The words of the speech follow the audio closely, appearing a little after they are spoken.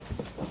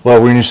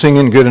Well, when you're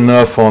singing good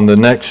enough on the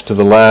next to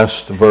the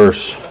last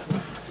verse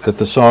that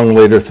the song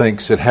leader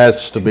thinks it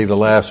has to be the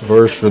last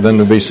verse for them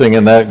to be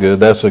singing that good,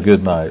 that's a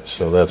good night,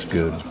 so that's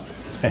good.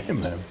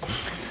 Amen.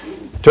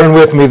 Turn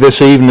with me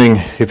this evening,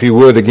 if you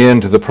would,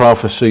 again to the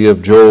prophecy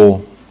of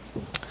Joel.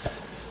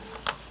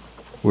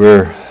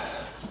 We're,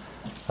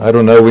 I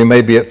don't know, we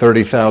may be at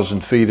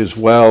 30,000 feet as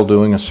well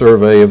doing a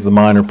survey of the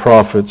minor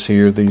prophets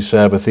here these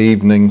Sabbath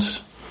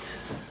evenings.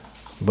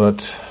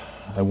 But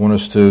I want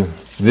us to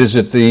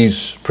visit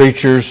these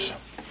preachers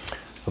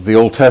of the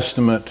Old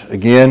Testament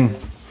again.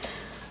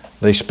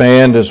 They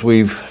spanned, as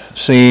we've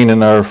seen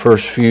in our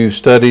first few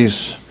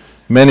studies,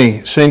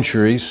 many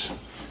centuries.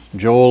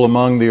 Joel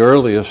among the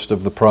earliest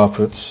of the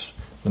prophets,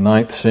 the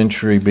 9th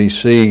century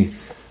BC,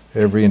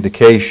 every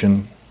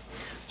indication.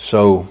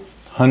 So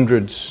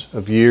hundreds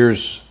of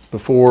years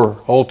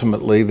before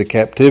ultimately the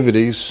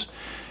captivities,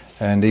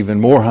 and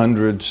even more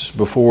hundreds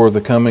before the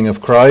coming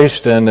of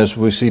Christ, and as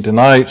we see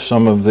tonight,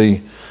 some of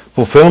the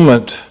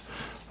fulfillment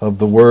of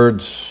the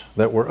words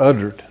that were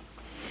uttered.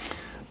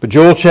 But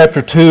Joel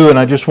chapter 2, and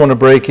I just want to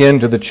break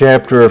into the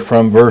chapter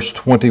from verse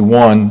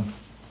 21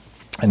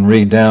 and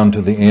read down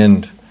to the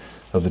end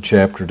of the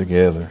chapter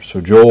together.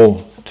 So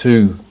Joel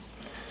 2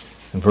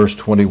 and verse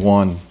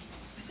 21.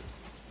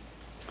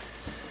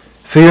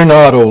 Fear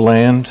not, O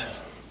land,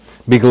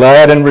 be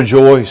glad and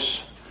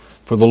rejoice,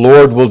 for the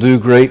Lord will do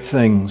great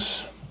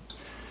things.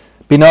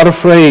 Be not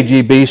afraid,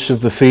 ye beasts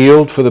of the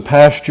field, for the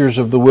pastures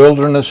of the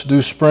wilderness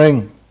do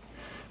spring.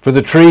 For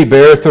the tree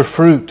beareth her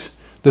fruit,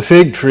 the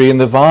fig tree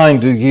and the vine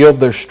do yield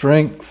their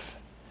strength.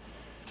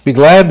 Be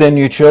glad then,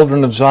 ye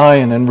children of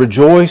Zion, and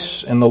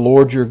rejoice in the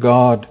Lord your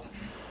God.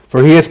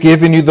 For he hath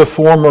given you the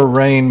former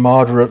rain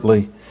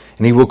moderately,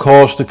 and he will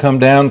cause to come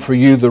down for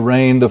you the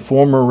rain, the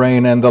former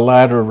rain and the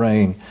latter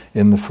rain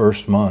in the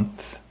first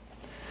month.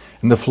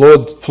 And the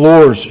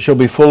floors shall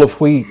be full of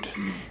wheat,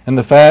 and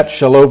the fat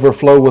shall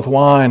overflow with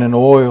wine and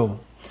oil.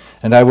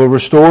 And I will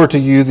restore to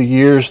you the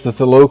years that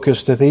the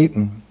locust hath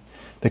eaten,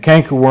 the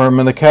cankerworm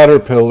and the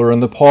caterpillar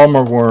and the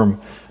palmer worm,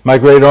 my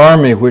great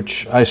army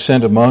which I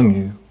sent among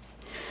you.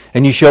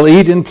 And ye shall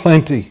eat in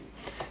plenty,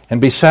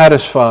 and be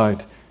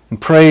satisfied,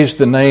 and praise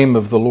the name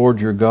of the Lord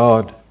your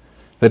God,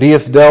 that he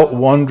hath dealt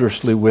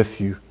wondrously with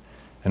you,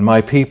 and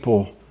my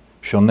people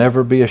shall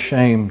never be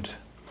ashamed.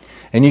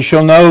 And ye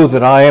shall know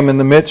that I am in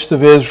the midst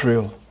of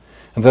Israel,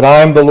 and that I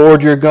am the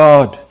Lord your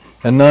God,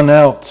 and none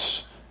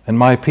else, and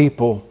my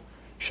people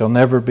shall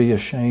never be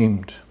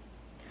ashamed.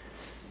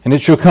 And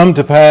it shall come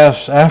to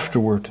pass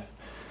afterward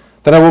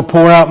that I will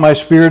pour out my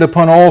Spirit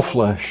upon all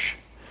flesh,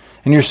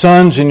 and your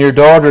sons and your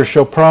daughters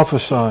shall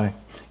prophesy.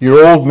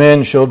 Your old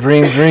men shall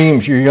dream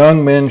dreams, your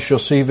young men shall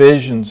see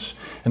visions.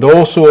 And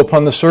also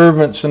upon the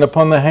servants and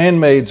upon the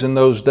handmaids in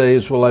those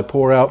days will I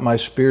pour out my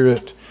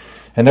Spirit.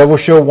 And I will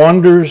show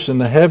wonders in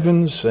the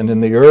heavens and in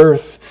the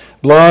earth,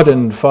 blood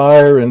and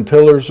fire and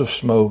pillars of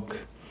smoke.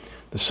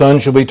 The sun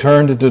shall be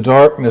turned into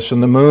darkness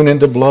and the moon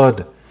into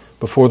blood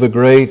before the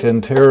great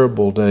and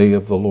terrible day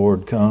of the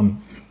Lord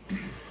come.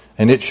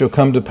 And it shall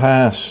come to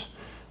pass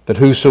that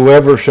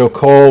whosoever shall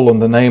call on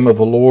the name of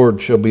the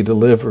Lord shall be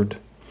delivered.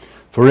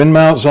 For in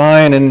Mount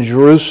Zion and in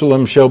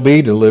Jerusalem shall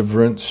be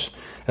deliverance,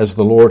 as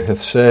the Lord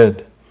hath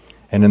said,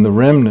 and in the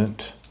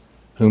remnant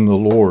whom the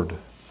Lord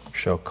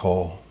shall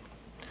call.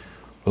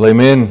 Well,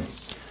 amen.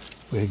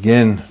 We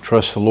again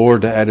trust the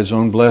Lord to add his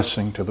own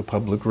blessing to the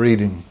public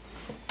reading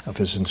of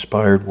his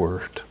inspired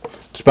word.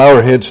 Let's bow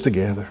our heads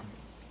together.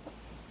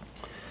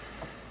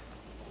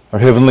 Our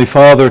Heavenly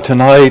Father,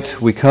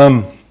 tonight we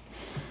come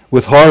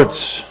with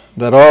hearts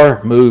that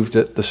are moved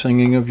at the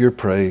singing of your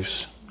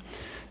praise.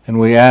 And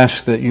we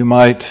ask that you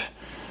might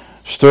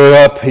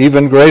stir up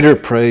even greater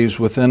praise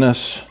within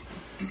us,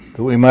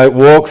 that we might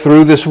walk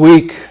through this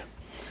week,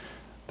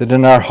 that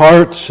in our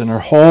hearts, in our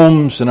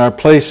homes, in our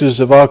places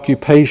of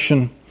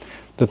occupation,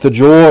 that the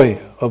joy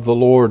of the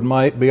Lord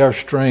might be our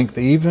strength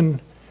even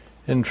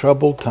in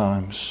troubled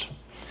times.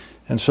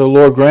 And so,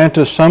 Lord, grant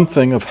us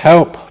something of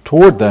help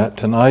toward that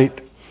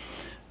tonight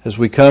as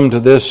we come to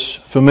this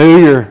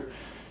familiar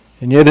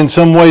and yet in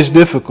some ways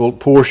difficult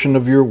portion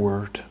of your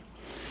word.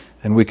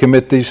 And we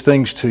commit these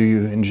things to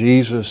you in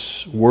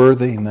Jesus'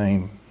 worthy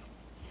name.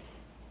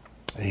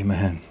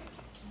 Amen.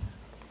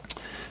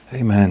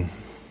 Amen.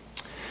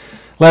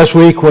 Last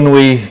week when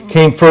we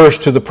came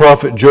first to the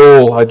prophet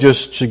Joel, I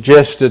just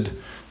suggested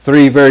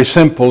 3 very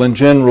simple and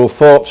general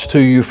thoughts to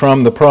you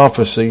from the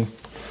prophecy.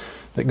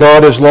 That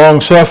God is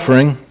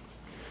long-suffering,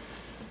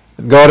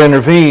 that God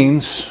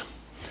intervenes,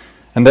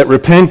 and that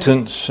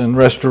repentance and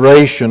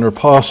restoration are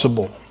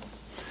possible.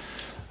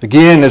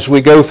 Again, as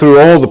we go through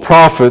all the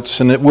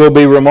prophets, and it will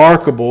be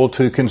remarkable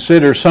to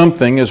consider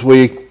something as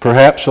we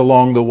perhaps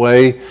along the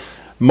way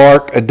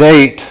mark a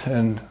date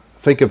and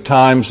think of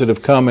times that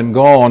have come and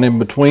gone in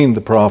between the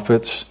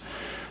prophets.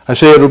 I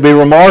say it will be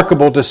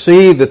remarkable to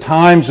see the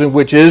times in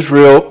which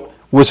Israel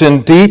was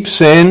in deep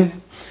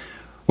sin,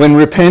 when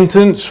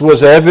repentance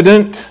was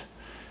evident,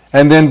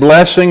 and then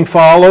blessing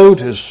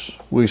followed, as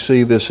we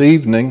see this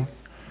evening,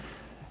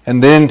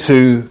 and then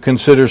to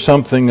consider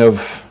something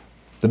of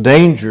the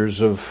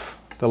dangers of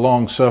the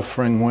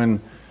long-suffering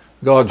when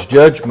God's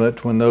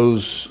judgment, when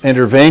those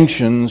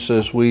interventions,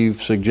 as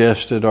we've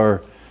suggested,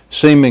 are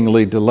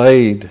seemingly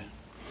delayed,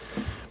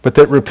 but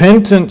that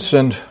repentance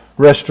and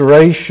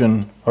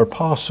restoration are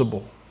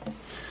possible.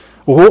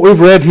 Well, what we've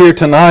read here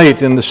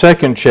tonight in the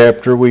second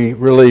chapter, we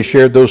really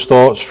shared those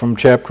thoughts from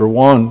chapter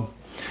 1,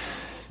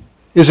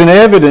 is an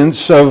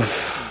evidence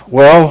of,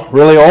 well,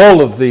 really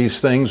all of these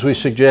things we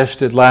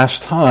suggested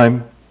last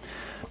time.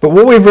 But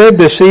what we've read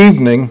this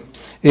evening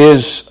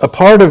is a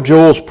part of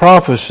Joel's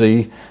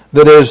prophecy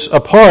that is a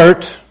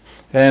part,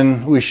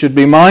 and we should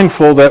be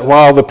mindful that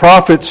while the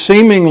prophets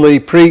seemingly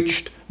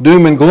preached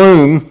doom and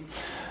gloom,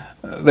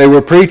 they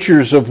were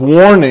preachers of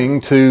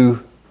warning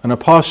to an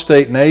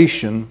apostate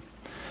nation.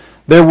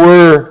 There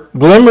were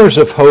glimmers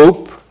of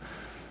hope.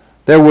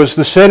 There was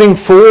the setting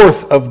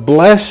forth of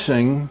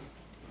blessing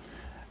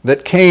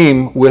that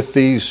came with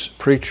these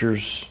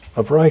preachers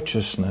of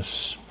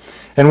righteousness.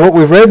 And what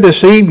we've read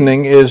this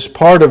evening is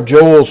part of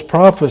Joel's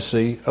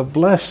prophecy of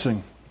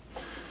blessing.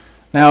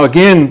 Now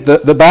again,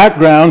 the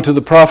background to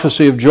the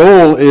prophecy of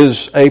Joel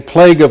is a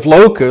plague of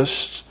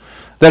locusts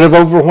that have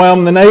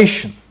overwhelmed the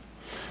nation.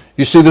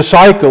 You see the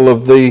cycle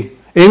of the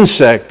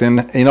insect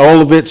in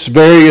all of its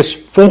various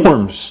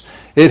forms.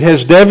 It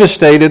has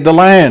devastated the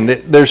land.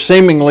 There's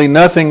seemingly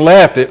nothing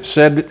left. It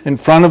said in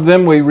front of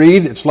them, we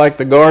read, it's like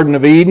the Garden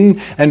of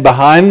Eden, and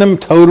behind them,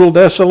 total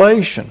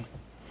desolation.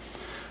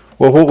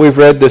 Well, what we've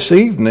read this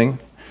evening,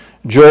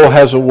 Joel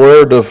has a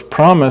word of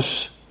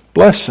promise,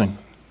 blessing.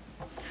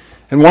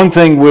 And one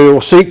thing we'll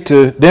seek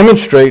to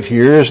demonstrate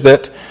here is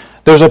that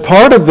there's a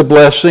part of the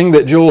blessing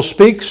that Joel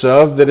speaks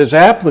of that is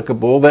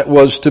applicable, that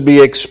was to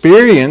be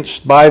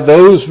experienced by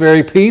those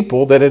very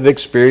people that had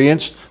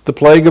experienced the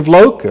plague of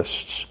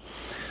locusts.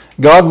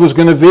 God was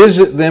going to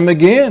visit them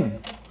again.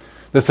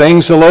 The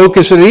things the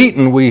locusts had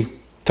eaten, we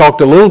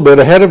talked a little bit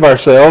ahead of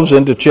ourselves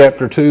into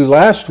chapter 2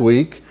 last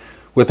week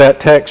with that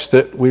text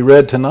that we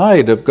read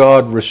tonight of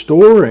God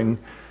restoring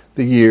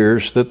the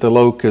years that the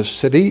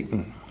locusts had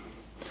eaten.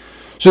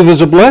 So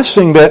there's a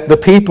blessing that the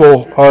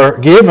people are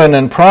given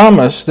and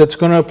promised that's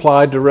going to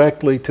apply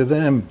directly to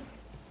them.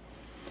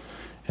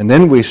 And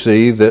then we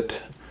see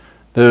that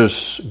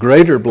there's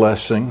greater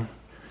blessing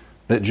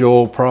that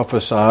Joel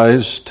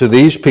prophesies to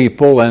these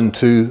people and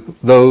to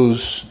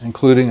those,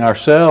 including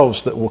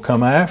ourselves, that will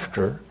come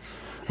after,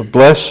 of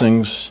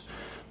blessings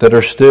that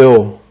are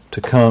still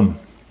to come.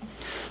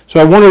 So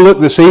I want to look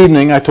this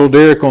evening, I told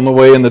Derek on the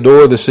way in the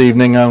door this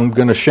evening, I'm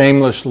going to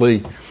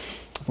shamelessly,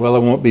 well, I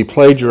won't be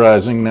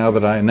plagiarizing now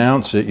that I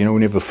announce it. You know,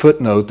 when you have a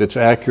footnote that's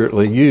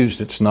accurately used,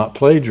 it's not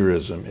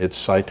plagiarism, it's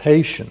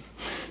citation.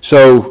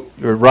 So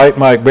write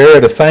Mike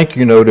Barrett a thank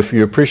you note if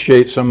you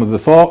appreciate some of the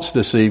thoughts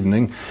this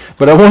evening.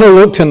 But I want to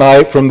look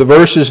tonight from the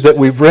verses that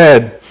we've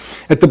read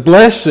at the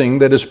blessing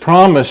that is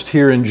promised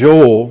here in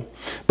Joel.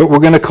 But we're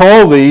going to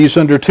call these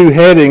under two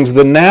headings,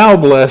 the now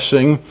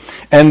blessing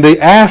and the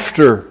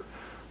after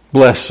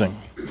blessing.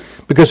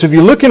 Because if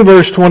you look in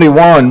verse 23,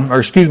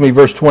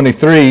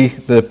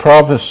 the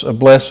promise of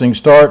blessing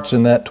starts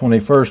in that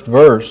 21st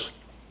verse.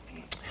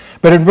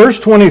 But in verse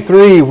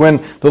 23,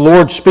 when the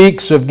Lord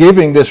speaks of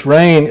giving this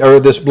rain, or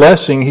this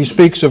blessing, he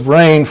speaks of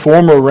rain,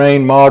 former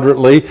rain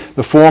moderately,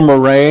 the former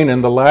rain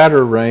and the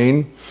latter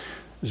rain.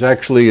 There's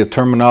actually a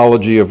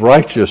terminology of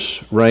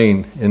righteous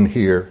rain in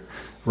here.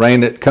 Rain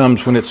that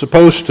comes when it's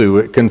supposed to.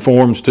 It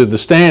conforms to the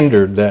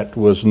standard that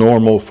was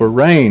normal for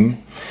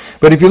rain.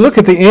 But if you look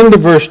at the end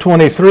of verse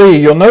 23,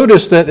 you'll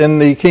notice that in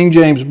the King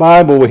James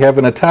Bible we have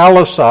an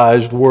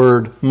italicized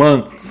word,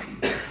 month.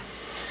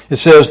 It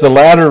says the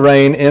latter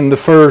rain in the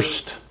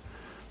first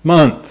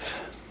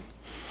month.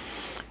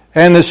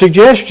 And the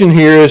suggestion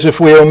here is if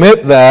we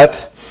omit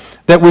that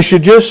we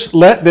should just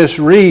let this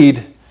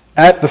read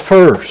at the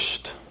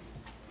first.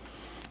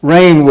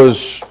 Rain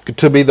was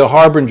to be the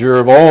harbinger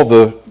of all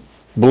the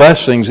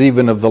blessings,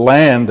 even of the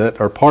land, that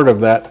are part of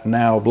that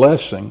now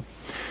blessing.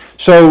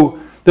 So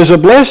there's a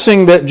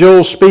blessing that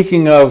Joel's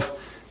speaking of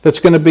that's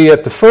going to be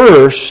at the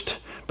first,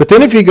 but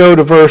then if you go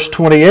to verse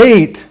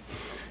 28,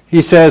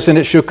 he says, and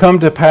it shall come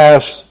to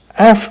pass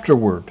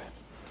afterward.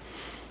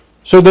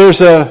 So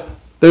there's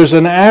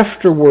an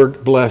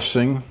afterward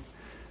blessing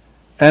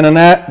and an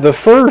at the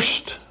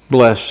first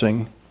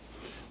blessing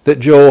that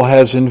Joel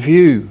has in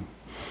view.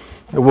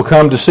 We'll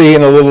come to see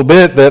in a little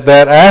bit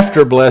that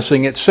after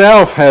blessing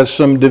itself has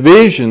some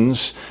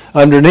divisions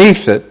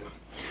underneath it.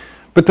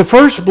 But the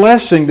first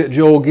blessing that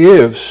Joel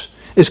gives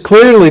is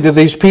clearly to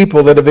these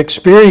people that have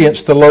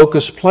experienced the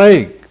locust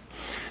plague.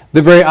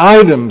 The very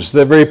items,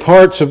 the very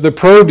parts of the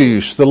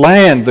produce, the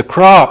land, the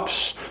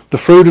crops, the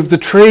fruit of the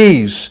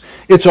trees,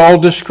 it's all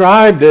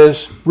described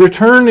as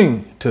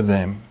returning to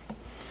them.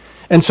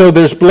 And so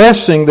there's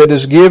blessing that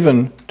is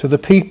given to the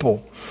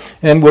people.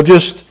 And we'll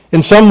just,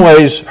 in some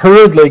ways,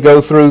 hurriedly go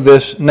through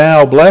this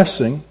now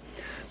blessing.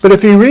 But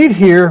if you read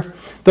here,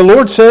 the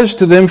Lord says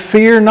to them,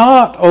 "Fear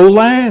not, O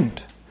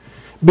land.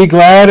 Be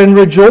glad and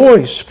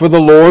rejoice, for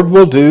the Lord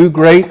will do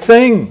great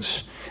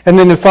things." And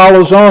then it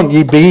follows on,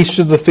 ye beasts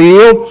of the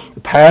field,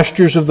 the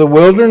pastures of the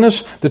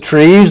wilderness, the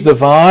trees, the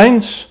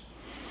vines.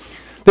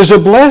 There's a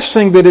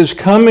blessing that is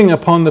coming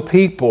upon the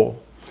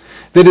people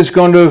that is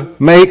going to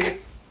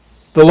make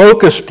the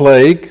locust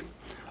plague,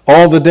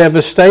 all the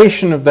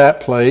devastation of that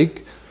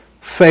plague,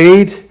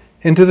 fade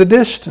into the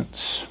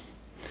distance.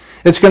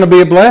 It's going to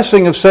be a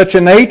blessing of such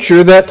a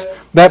nature that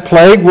that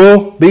plague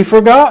will be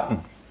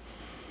forgotten.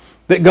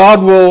 That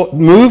God will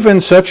move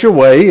in such a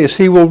way as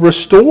He will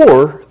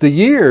restore the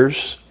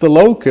years the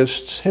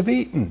locusts have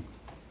eaten.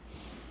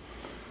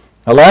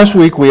 Now, last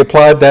week we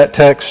applied that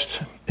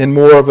text in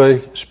more of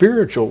a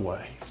spiritual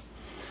way.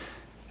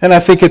 And I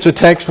think it's a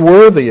text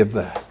worthy of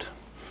that.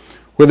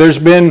 Where there's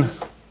been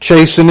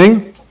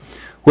chastening,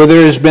 where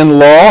there has been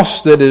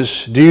loss that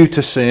is due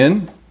to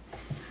sin,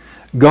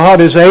 God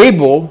is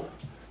able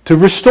to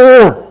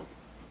restore.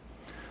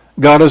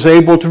 God is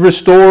able to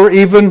restore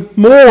even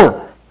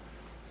more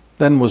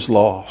than was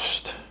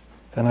lost.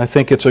 And I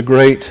think it's a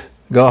great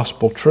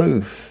gospel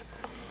truth.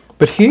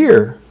 But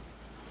here,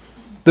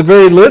 the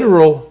very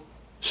literal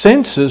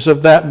senses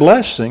of that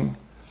blessing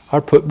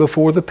are put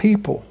before the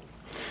people.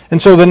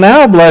 And so the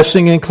now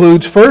blessing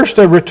includes first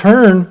a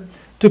return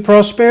to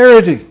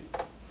prosperity.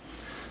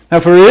 Now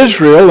for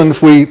Israel, and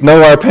if we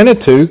know our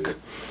Pentateuch,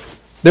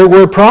 there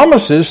were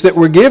promises that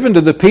were given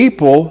to the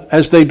people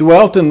as they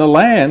dwelt in the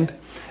land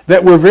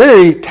that were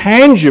very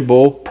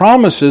tangible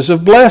promises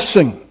of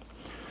blessing.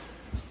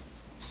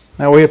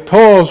 Now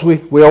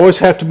we always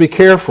have to be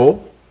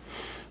careful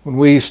when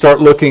we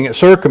start looking at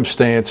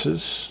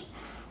circumstances.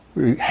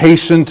 We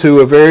hasten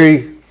to a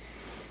very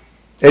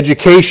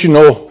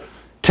educational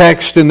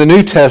text in the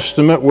New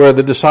Testament where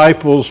the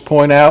disciples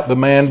point out the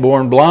man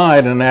born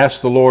blind and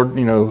ask the Lord,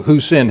 who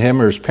sinned,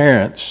 him or his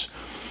parents.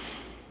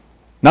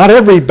 Not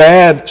every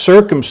bad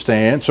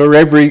circumstance or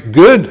every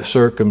good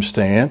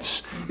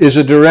circumstance is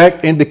a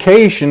direct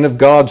indication of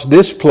God's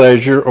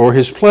displeasure or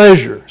His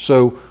pleasure.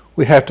 So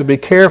we have to be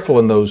careful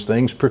in those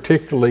things,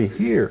 particularly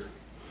here.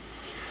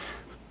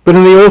 But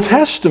in the Old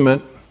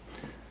Testament,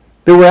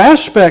 there were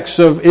aspects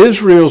of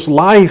Israel's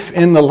life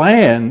in the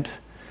land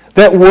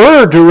that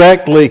were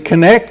directly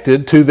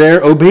connected to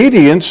their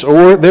obedience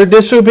or their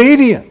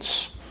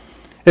disobedience.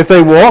 If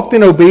they walked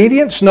in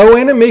obedience, no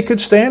enemy could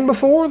stand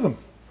before them.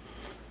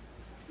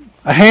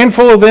 A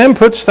handful of them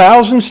puts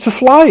thousands to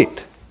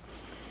flight.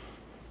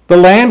 The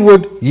land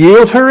would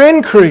yield her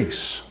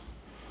increase.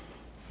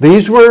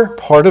 These were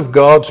part of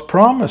God's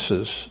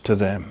promises to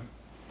them.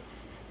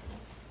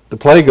 The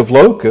plague of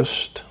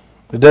locusts,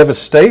 the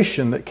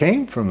devastation that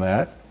came from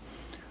that,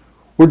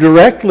 were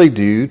directly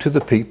due to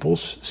the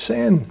people's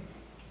sin.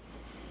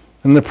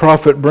 And the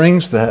prophet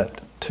brings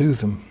that to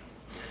them.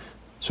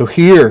 So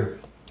here,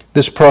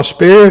 this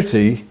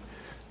prosperity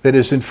that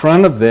is in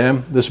front of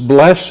them, this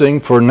blessing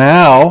for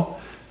now,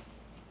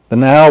 the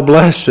now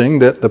blessing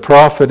that the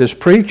prophet is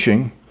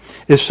preaching,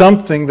 is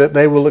something that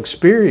they will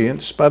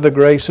experience by the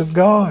grace of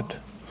God.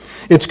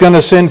 It's going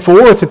to send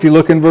forth, if you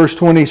look in verse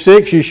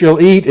 26, you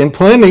shall eat in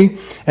plenty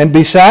and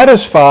be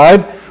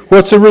satisfied.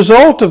 What's the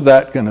result of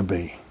that going to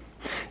be?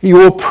 You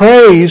will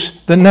praise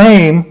the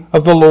name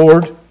of the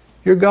Lord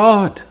your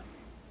God.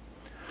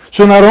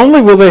 So not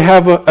only will they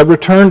have a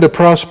return to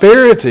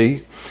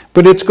prosperity,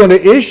 but it's going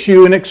to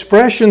issue in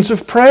expressions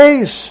of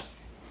praise.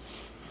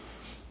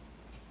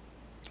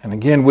 And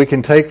again, we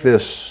can take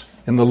this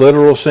in the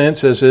literal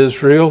sense as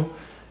Israel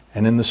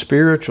and in the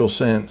spiritual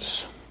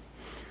sense.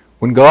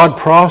 When God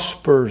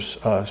prospers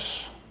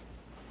us,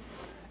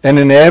 an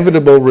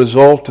inevitable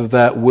result of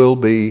that will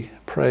be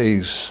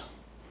praise.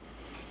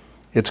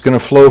 It's going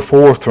to flow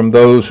forth from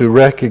those who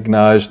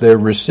recognize their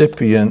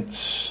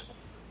recipients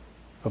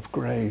of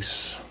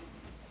grace.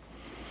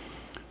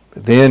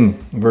 But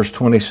then, verse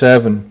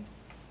 27,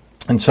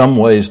 in some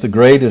ways the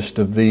greatest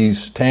of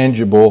these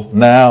tangible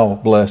now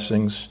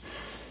blessings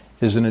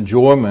is an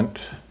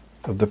enjoyment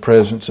of the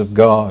presence of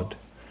God.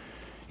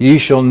 Ye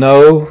shall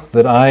know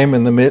that I am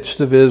in the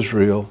midst of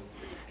Israel,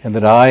 and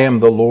that I am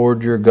the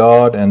Lord your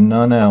God, and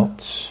none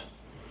else,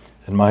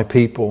 and my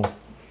people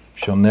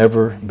shall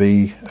never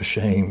be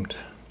ashamed.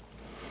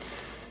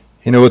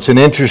 It's an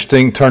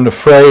interesting turn of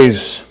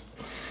phrase.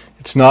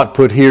 It's not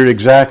put here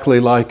exactly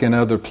like in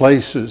other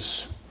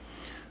places,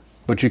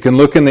 but you can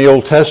look in the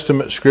Old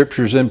Testament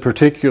scriptures in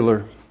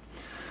particular,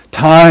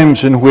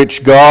 times in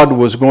which God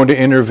was going to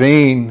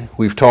intervene.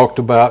 We've talked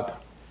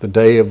about the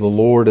day of the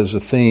Lord as a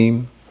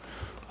theme,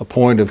 a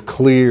point of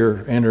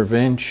clear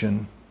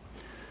intervention.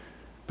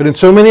 But in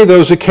so many of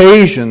those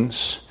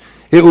occasions,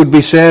 it would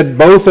be said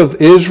both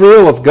of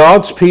Israel, of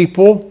God's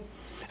people,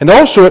 and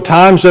also at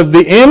times of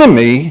the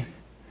enemy,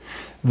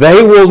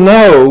 they will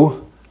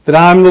know that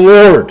I'm the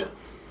Lord.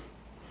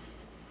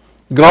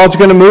 God's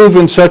going to move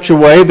in such a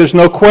way, there's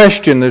no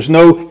question, there's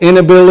no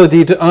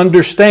inability to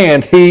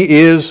understand. He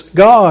is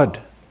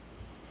God.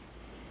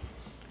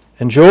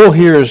 And Joel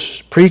here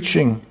is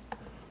preaching,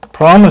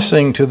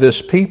 promising to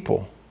this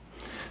people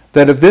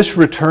that of this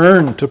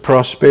return to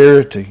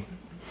prosperity,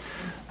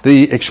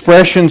 the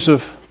expressions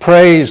of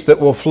praise that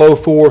will flow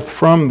forth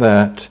from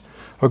that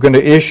are going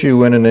to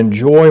issue in an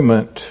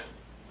enjoyment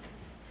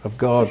of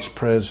God's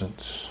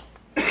presence,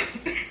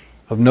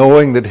 of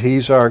knowing that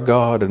He's our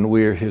God and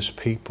we are His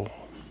people.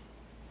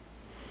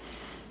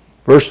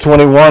 Verse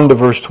 21 to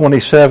verse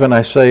 27,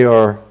 I say,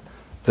 are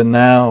the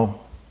now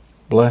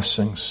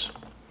blessings.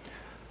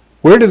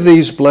 Where do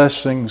these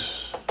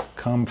blessings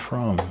come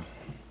from?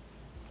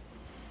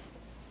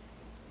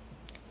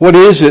 What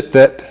is it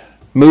that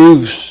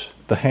moves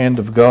the hand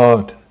of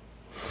God?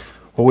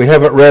 Well, we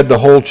haven't read the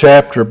whole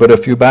chapter, but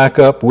if you back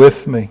up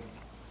with me,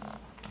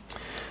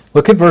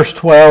 look at verse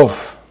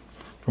 12.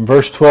 From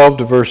verse 12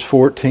 to verse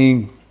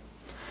 14.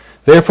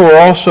 Therefore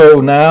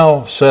also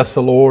now, saith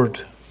the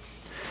Lord,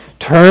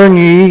 turn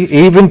ye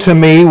even to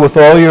me with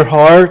all your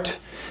heart,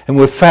 and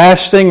with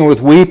fasting, and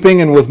with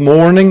weeping, and with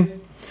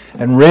mourning,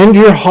 and rend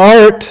your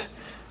heart,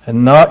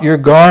 and not your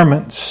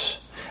garments,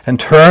 and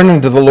turn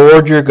unto the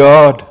Lord your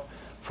God.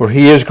 For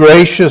He is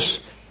gracious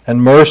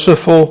and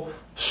merciful,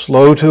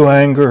 slow to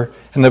anger,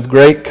 and of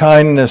great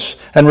kindness,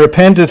 and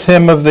repenteth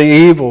him of the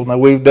evil. Now,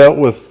 we've dealt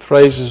with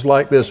phrases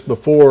like this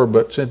before,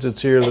 but since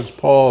it's here, let's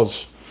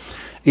pause.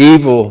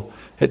 Evil,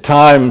 at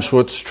times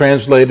what's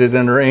translated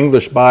in our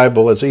English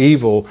Bible as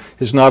evil,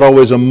 is not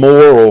always a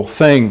moral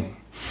thing.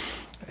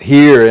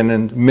 Here and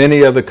in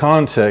many other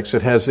contexts,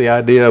 it has the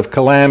idea of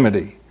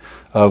calamity,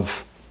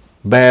 of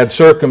bad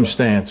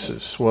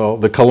circumstances. Well,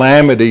 the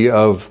calamity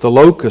of the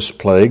locust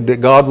plague,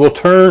 that God will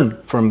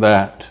turn from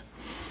that.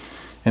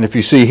 And if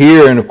you see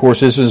here, and of course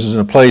this isn't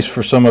a place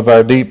for some of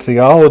our deep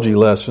theology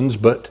lessons,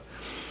 but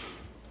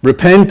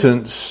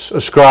repentance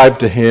ascribed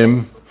to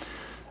Him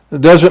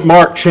doesn't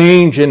mark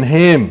change in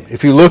Him.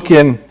 If you look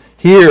in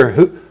here,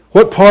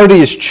 what party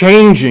is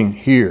changing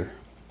here?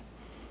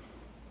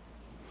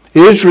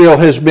 Israel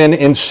has been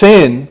in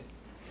sin,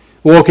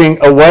 walking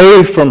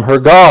away from her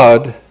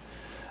God.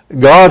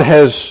 God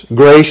has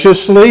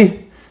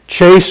graciously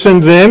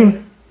chastened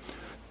them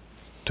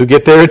to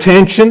get their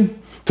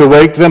attention, to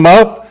wake them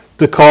up,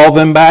 to call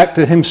them back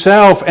to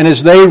Himself. And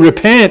as they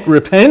repent,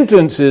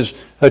 repentance is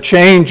a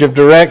change of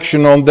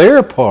direction on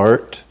their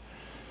part.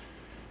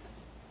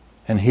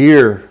 And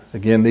here,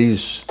 again,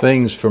 these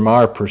things from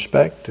our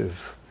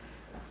perspective,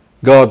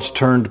 God's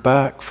turned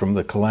back from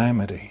the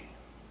calamity.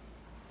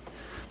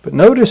 But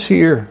notice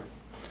here,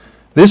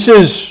 this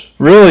is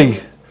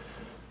really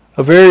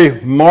a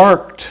very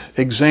marked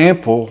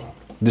example,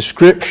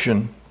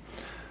 description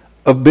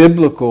of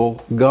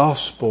biblical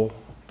gospel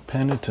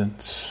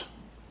penitence.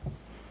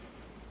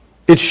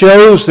 It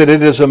shows that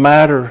it is a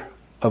matter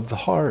of the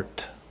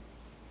heart.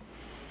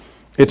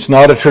 It's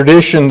not a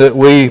tradition that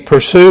we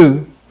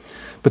pursue,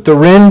 but the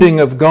rending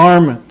of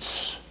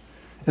garments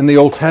in the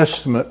Old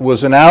Testament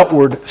was an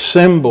outward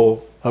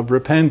symbol of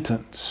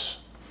repentance.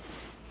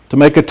 To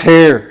make a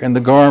tear in the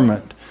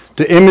garment,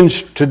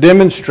 to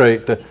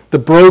demonstrate the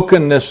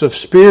brokenness of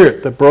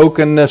spirit, the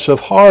brokenness of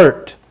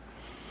heart.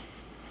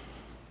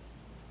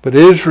 But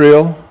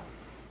Israel,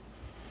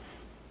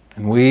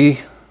 and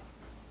we,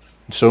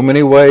 in so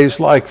many ways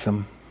like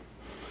them,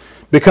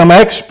 become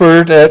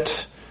expert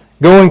at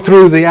going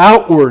through the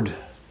outward,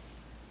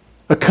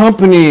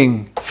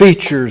 accompanying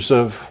features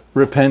of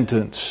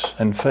repentance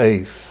and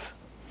faith.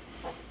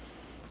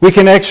 We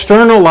can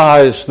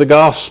externalize the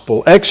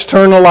gospel,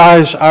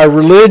 externalize our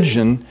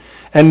religion,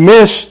 and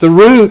miss the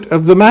root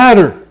of the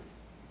matter.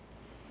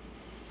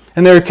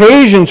 And there are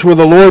occasions where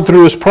the Lord,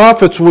 through His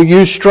prophets, will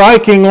use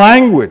striking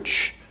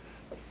language.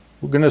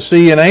 We're going to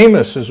see in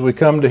Amos as we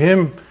come to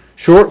him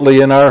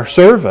shortly in our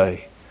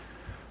survey.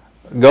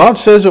 God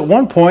says at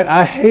one point,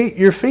 I hate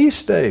your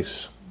feast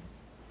days.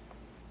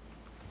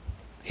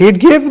 He had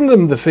given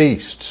them the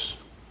feasts.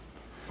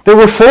 They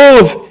were full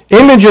of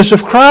images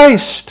of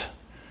Christ.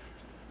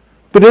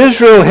 But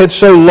Israel had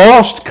so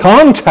lost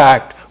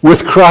contact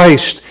with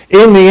Christ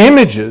in the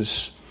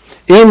images,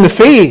 in the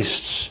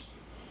feasts,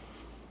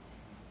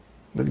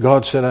 that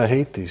God said, I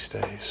hate these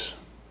days.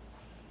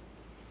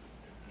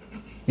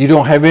 You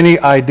don't have any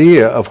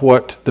idea of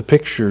what the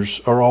pictures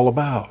are all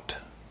about.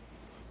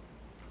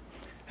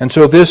 And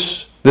so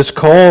this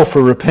call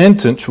for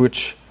repentance,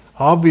 which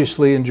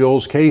obviously in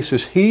Joel's case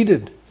is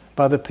heeded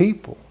by the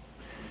people,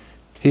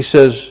 he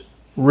says,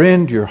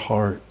 rend your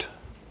heart,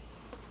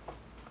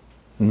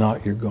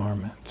 not your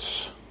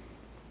garments.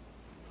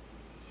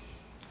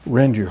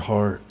 Rend your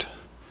heart.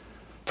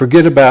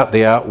 Forget about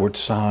the outward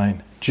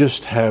sign.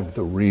 Just have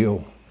the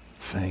real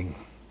thing.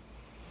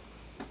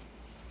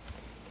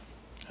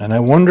 And I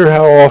wonder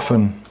how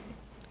often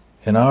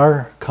in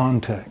our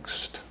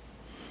context,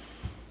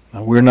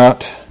 now we're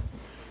not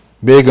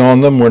big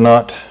on them, we're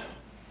not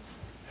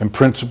in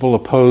principle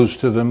opposed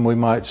to them, we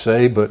might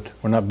say, but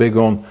we're not big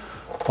on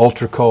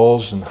altar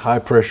calls and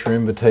high-pressure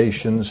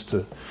invitations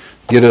to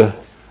get a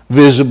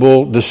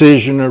visible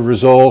decision or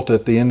result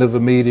at the end of a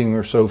meeting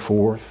or so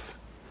forth.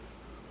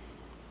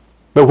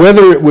 But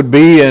whether it would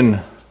be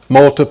in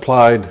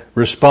multiplied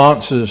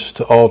responses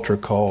to altar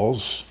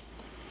calls,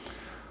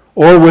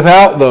 or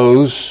without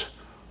those,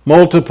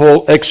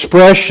 multiple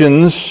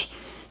expressions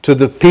to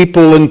the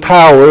people in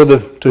power,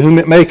 to whom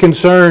it may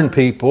concern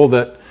people,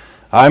 that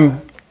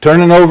I'm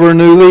turning over a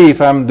new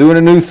leaf. I'm doing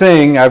a new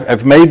thing.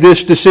 I've made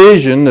this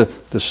decision.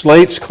 The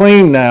slate's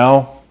clean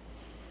now.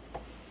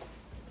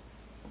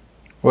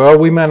 Well,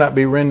 we may not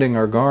be rending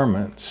our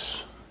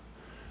garments,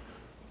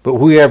 but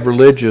we have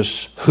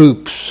religious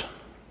hoops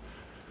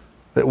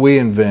that we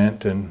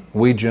invent and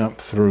we jump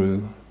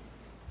through.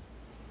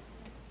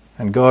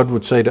 And God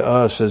would say to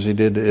us, as He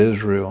did to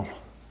Israel,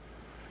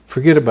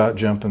 forget about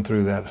jumping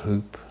through that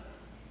hoop.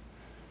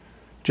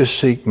 Just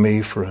seek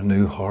me for a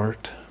new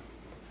heart.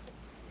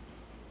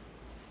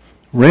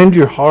 Rend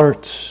your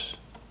hearts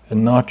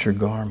and not your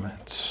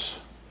garments.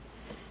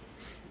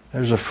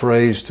 There's a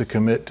phrase to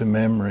commit to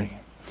memory.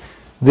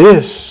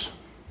 This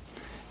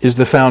is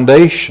the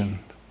foundation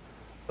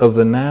of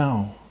the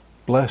now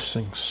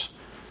blessings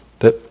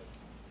that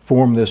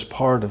form this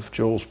part of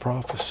Joel's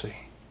prophecy.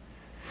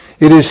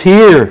 It is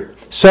here,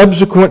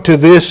 subsequent to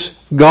this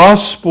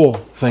gospel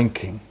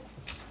thinking,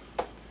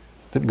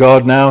 that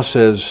God now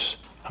says,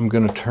 I'm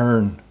going to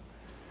turn.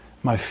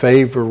 My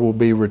favor will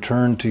be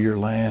returned to your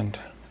land.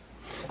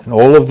 And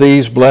all of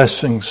these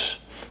blessings,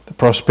 the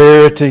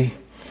prosperity,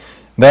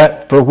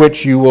 that for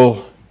which you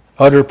will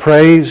utter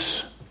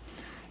praise,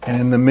 and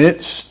in the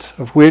midst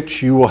of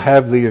which you will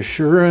have the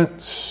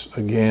assurance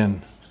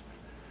again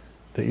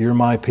that you're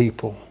my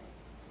people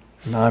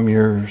and I'm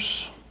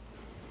yours.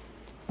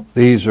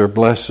 These are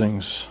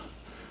blessings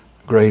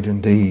great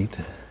indeed.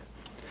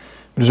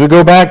 But as we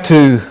go back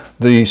to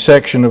the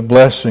section of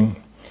blessing,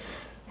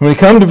 when we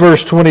come to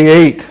verse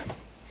 28,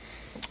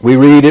 we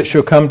read, it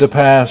shall come to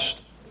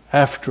pass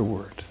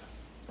afterward.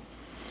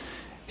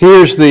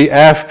 Here's the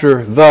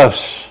after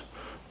thus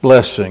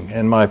blessing.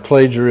 And my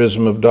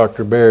plagiarism of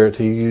Dr. Barrett,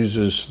 he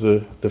uses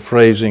the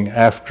phrasing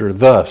after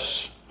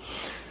thus.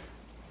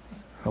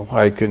 I don't know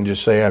why he couldn't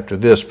just say after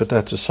this, but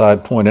that's a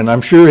side point. And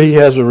I'm sure he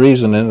has a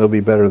reason, and it'll be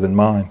better than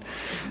mine.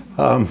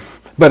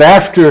 But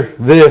after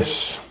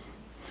this,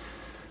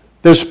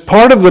 there's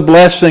part of the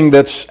blessing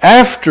that's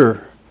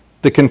after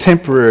the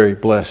contemporary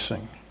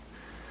blessing.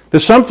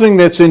 There's something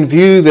that's in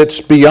view that's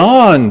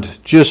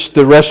beyond just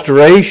the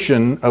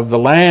restoration of the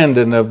land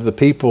and of the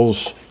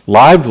people's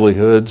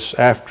livelihoods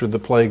after the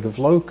plague of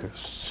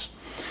locusts.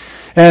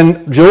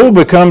 And Joel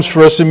becomes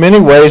for us in many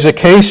ways a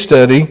case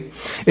study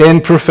in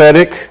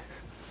prophetic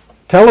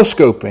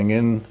telescoping,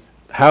 in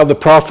how the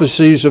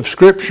prophecies of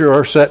Scripture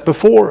are set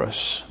before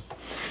us.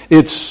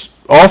 It's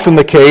often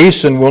the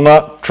case, and we'll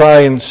not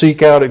try and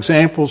seek out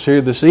examples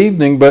here this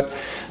evening, but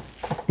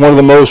one of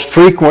the most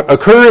frequent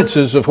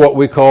occurrences of what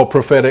we call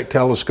prophetic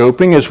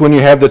telescoping is when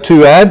you have the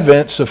two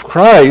advents of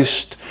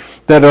Christ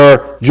that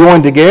are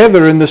joined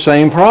together in the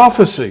same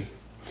prophecy.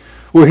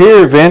 We're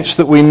here events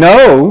that we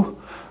know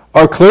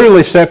are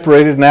clearly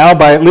separated now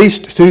by at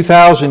least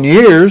 2,000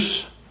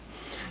 years,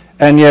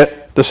 and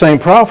yet the same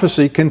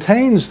prophecy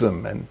contains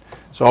them. And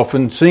it's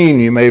often seen,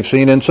 you may have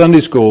seen in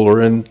Sunday school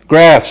or in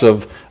graphs,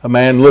 of a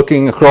man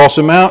looking across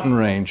a mountain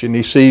range, and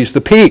he sees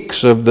the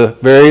peaks of the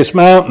various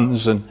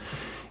mountains, and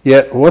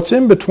yet what's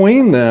in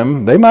between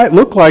them, they might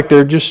look like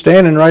they're just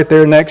standing right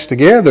there next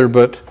together,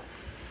 but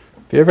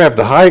if you ever have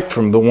to hike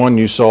from the one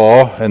you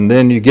saw, and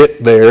then you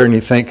get there and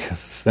you think,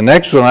 the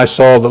next one I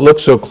saw that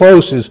looks so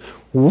close is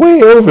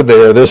way over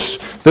there. There's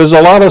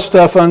a lot of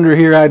stuff under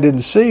here I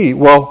didn't see.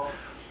 Well,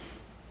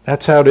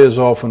 that's how it is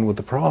often with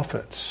the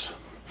prophets.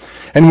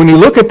 And when you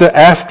look at the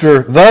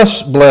after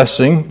thus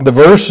blessing, the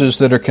verses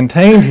that are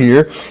contained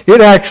here, it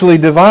actually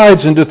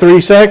divides into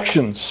three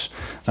sections.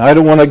 Now, I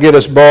don't want to get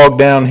us bogged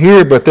down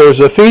here, but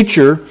there's a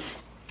feature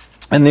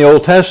in the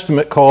Old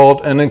Testament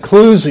called an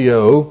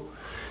inclusio.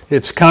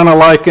 It's kind of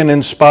like an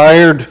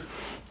inspired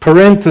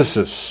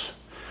parenthesis,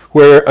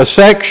 where a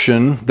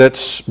section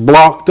that's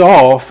blocked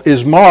off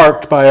is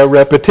marked by a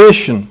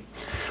repetition.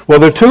 Well,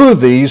 there are two of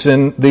these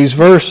in these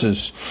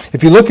verses.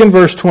 If you look in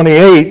verse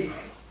 28,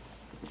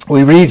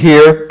 we read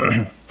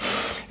here,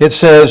 it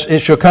says, it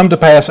shall come to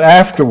pass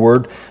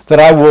afterward that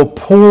I will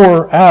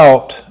pour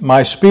out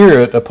my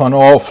Spirit upon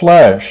all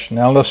flesh.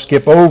 Now let's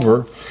skip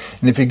over.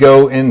 And if you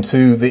go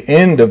into the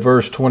end of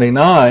verse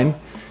 29,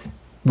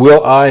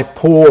 will I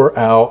pour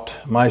out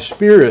my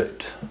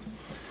Spirit?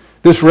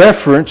 This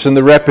reference and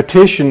the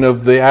repetition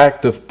of the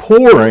act of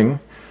pouring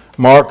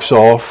marks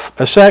off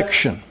a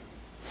section.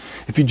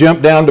 If you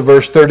jump down to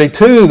verse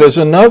 32, there's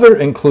another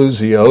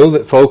inclusio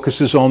that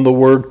focuses on the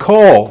word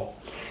call.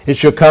 It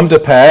shall come to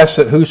pass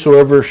that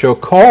whosoever shall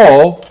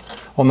call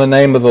on the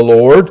name of the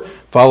Lord,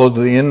 follow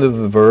to the end of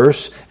the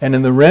verse, and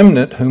in the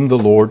remnant whom the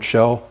Lord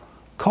shall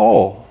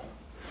call.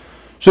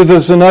 So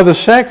there's another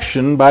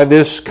section by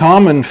this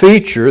common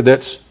feature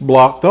that's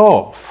blocked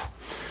off.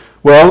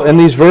 Well, in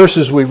these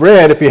verses we've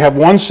read, if you have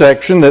one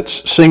section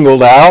that's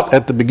singled out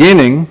at the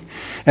beginning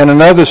and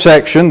another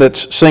section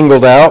that's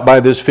singled out by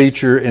this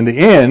feature in the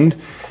end,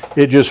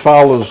 it just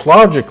follows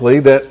logically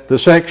that the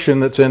section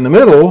that's in the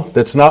middle,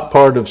 that's not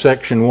part of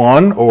section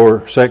 1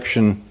 or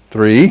section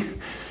 3,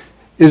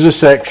 is a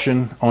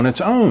section on its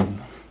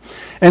own.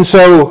 And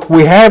so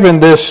we have in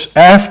this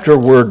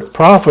afterward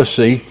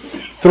prophecy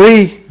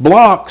three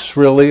blocks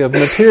really of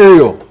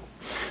material.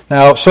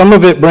 Now, some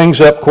of it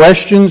brings up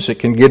questions. It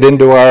can get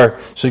into our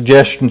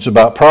suggestions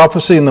about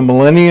prophecy in the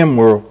millennium.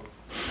 We're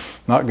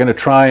not going to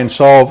try and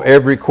solve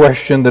every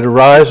question that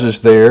arises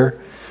there.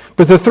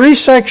 But the three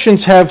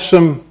sections have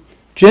some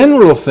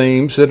general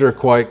themes that are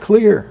quite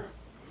clear.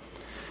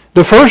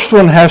 The first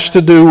one has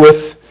to do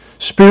with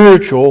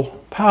spiritual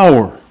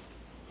power.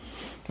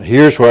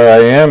 Here's where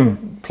I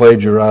am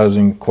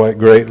plagiarizing quite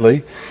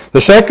greatly.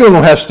 The second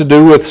one has to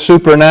do with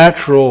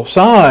supernatural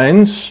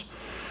signs.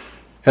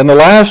 And the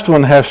last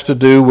one has to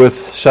do with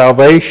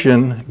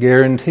salvation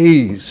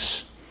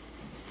guarantees.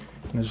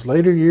 In his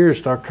later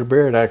years, Dr.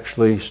 Barrett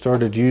actually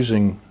started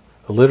using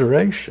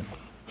alliteration.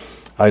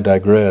 I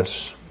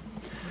digress.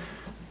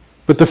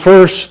 But the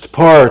first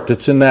part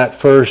that's in that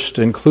first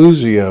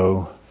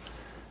inclusio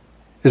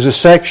is a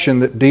section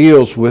that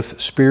deals with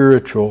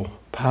spiritual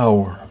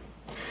power.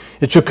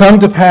 It shall come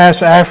to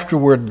pass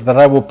afterward that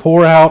I will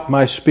pour out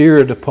my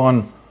Spirit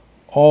upon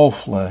all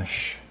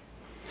flesh.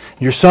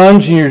 Your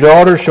sons and your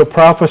daughters shall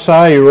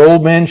prophesy, your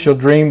old men shall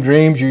dream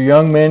dreams, your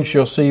young men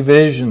shall see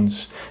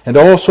visions. And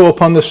also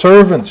upon the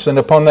servants and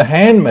upon the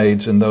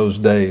handmaids in those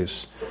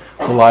days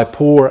will I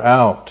pour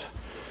out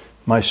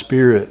my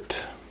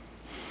Spirit.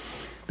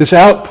 This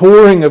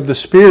outpouring of the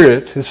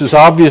Spirit, this is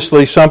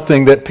obviously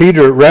something that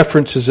Peter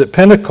references at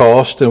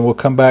Pentecost, and we'll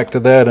come back to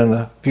that in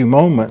a few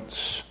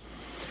moments.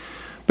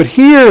 But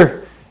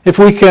here, if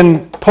we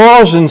can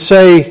pause and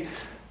say,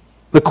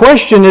 the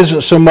question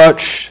isn't so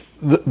much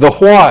the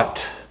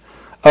what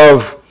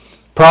of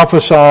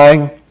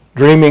prophesying,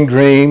 dreaming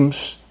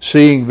dreams,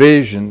 seeing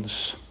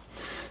visions.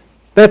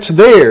 That's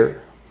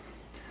there.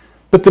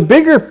 But the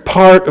bigger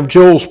part of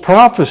Joel's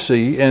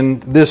prophecy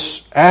and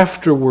this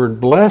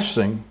afterward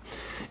blessing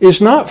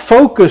is not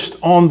focused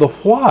on the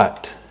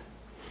what.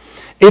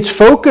 It's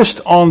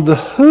focused on the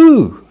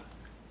who.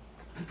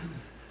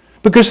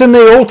 Because in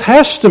the Old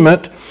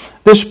Testament,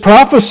 this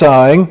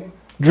prophesying,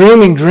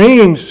 dreaming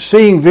dreams,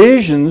 seeing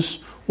visions,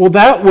 well,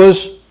 that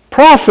was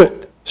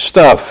prophet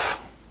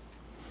stuff.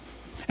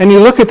 And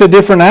you look at the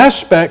different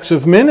aspects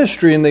of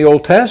ministry in the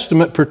Old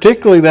Testament,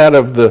 particularly that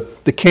of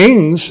the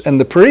kings and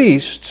the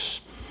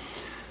priests,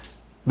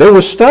 there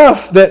was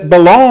stuff that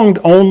belonged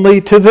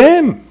only to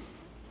them.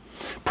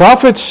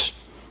 Prophets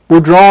were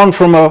drawn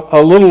from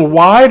a little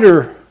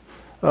wider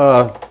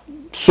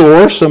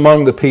source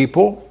among the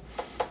people,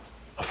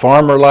 a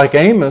farmer like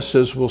Amos,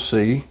 as we'll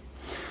see,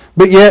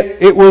 but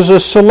yet it was a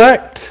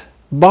select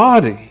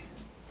body.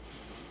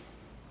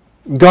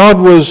 God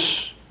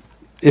was,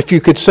 if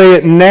you could say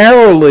it,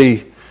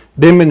 narrowly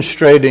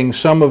demonstrating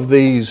some of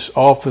these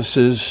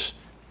offices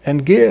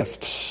and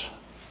gifts.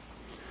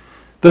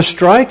 The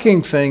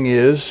striking thing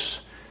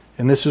is,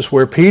 and this is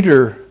where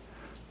Peter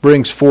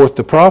brings forth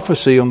the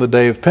prophecy on the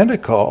day of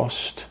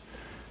Pentecost,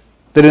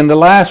 that in the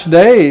last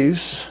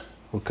days,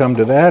 we'll come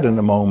to that in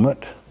a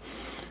moment,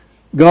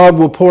 God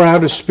will pour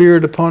out His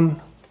Spirit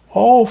upon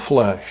all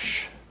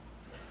flesh.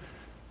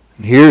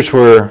 And here's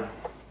where,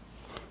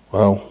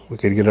 well, we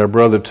could get our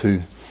brother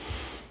to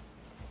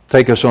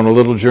take us on a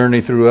little journey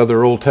through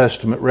other Old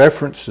Testament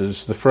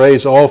references. The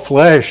phrase all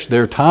flesh,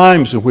 there are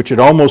times in which it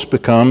almost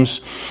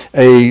becomes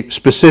a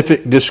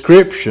specific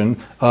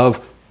description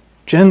of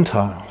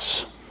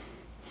Gentiles.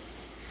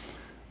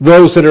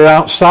 Those that are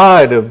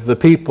outside of the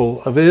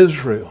people of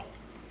Israel.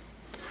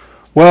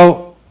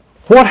 Well,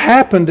 what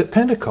happened at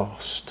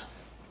Pentecost?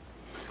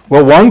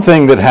 Well, one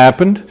thing that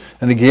happened,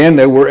 and again,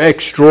 there were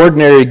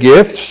extraordinary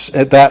gifts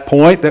at that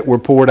point that were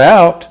poured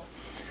out,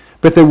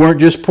 but they weren't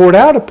just poured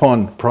out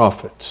upon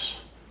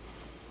prophets.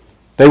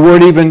 They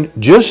weren't even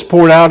just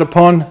poured out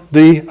upon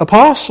the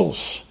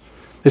apostles.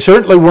 They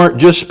certainly weren't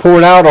just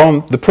poured out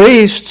on the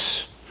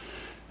priests,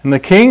 and the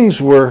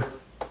kings were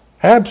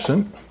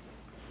absent.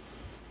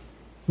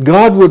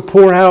 God would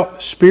pour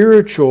out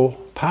spiritual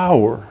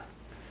power,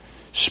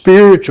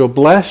 spiritual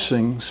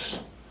blessings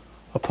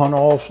upon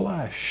all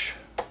flesh.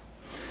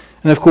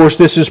 And of course,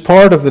 this is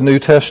part of the New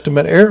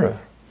Testament era.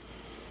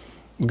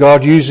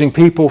 God using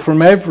people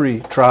from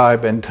every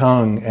tribe and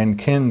tongue and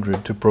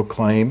kindred to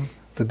proclaim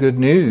the good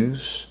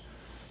news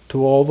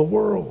to all the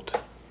world.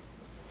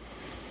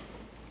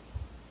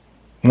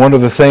 One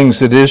of the things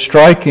that is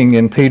striking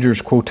in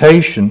Peter's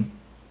quotation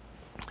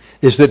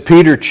is that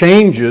Peter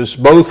changes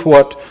both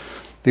what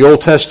the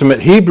Old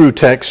Testament Hebrew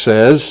text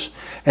says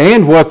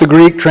and what the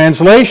Greek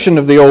translation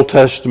of the Old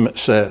Testament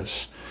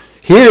says.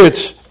 Here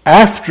it's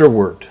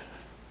afterward,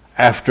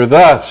 after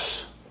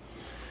thus.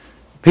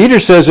 Peter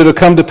says it'll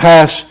come to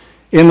pass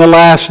in the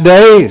last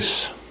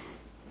days.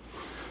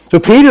 So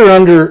Peter,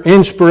 under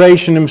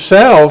inspiration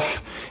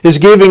himself, is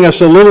giving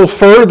us a little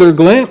further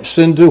glimpse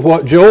into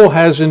what Joel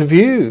has in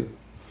view.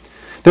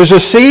 There's a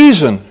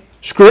season,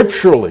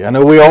 scripturally. I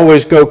know we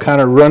always go kind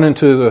of run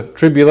into the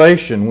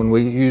tribulation when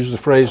we use the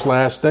phrase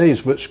last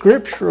days, but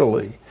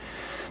scripturally,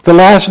 the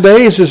last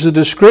days is a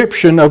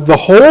description of the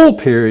whole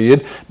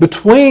period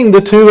between the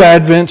two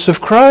advents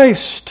of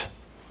Christ.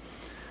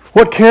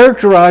 What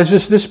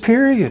characterizes this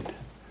period?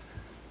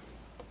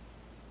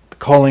 The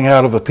calling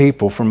out of a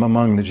people from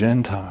among the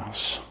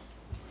Gentiles.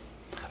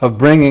 of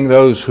bringing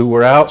those who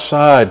were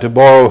outside, to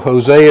borrow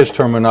Hosea's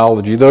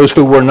terminology, those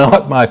who were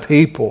not my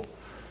people,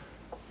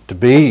 to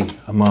be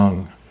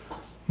among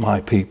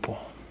my people.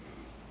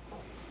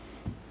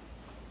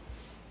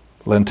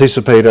 We'll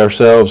anticipate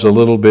ourselves a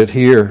little bit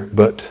here,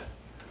 but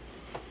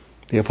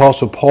the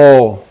Apostle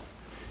Paul,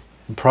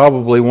 in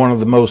probably one of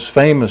the most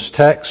famous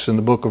texts in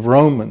the book of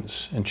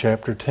Romans, in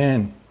chapter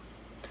 10,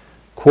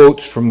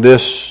 quotes from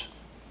this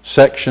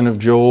section of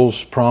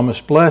Joel's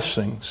promised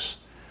blessings.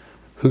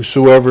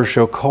 Whosoever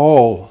shall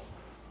call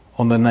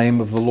on the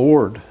name of the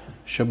Lord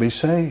shall be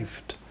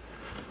saved.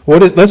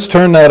 Let's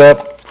turn that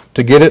up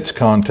to get its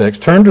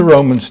context. Turn to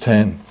Romans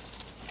 10.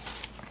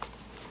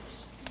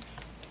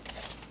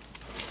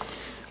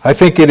 I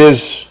think it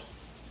is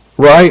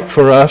right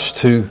for us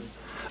to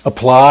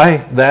apply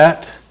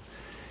that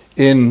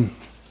in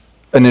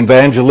an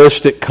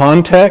evangelistic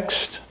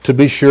context, to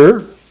be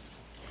sure.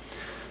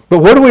 But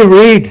what do we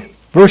read?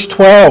 Verse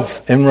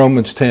 12 in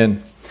Romans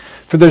 10.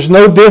 For there's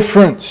no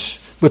difference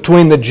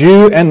between the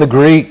Jew and the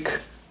Greek.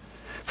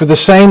 For the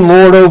same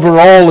Lord over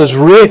all is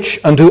rich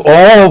unto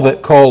all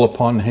that call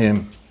upon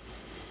him.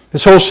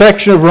 This whole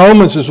section of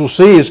Romans, as we'll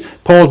see, is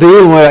Paul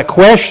dealing with that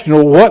question,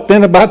 well, what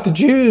then about the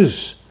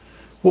Jews?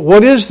 Well,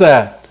 what is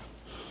that?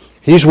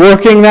 He's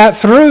working that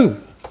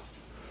through.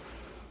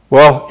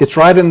 Well, it's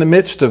right in the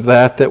midst of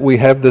that we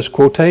have this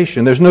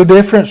quotation. There's no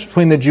difference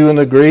between the Jew and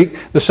the Greek.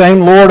 The same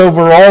Lord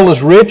over all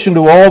is rich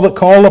unto all that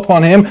call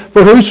upon him.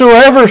 For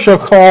whosoever shall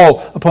call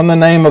upon the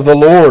name of the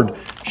Lord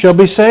shall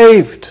be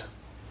saved.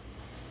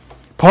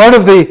 Part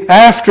of the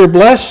after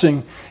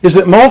blessing is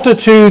that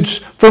multitudes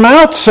from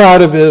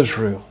outside of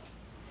Israel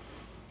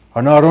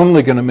are not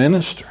only going to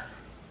minister,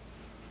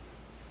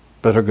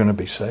 but are going to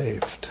be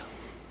saved.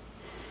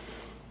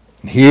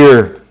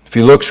 Here, if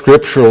you look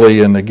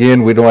scripturally, and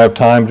again, we don't have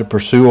time to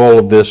pursue all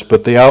of this,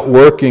 but the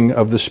outworking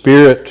of the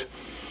Spirit,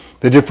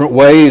 the different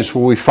ways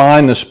where we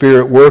find the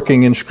Spirit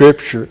working in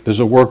Scripture. There's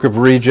a work of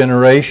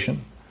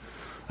regeneration,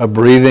 of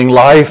breathing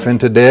life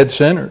into dead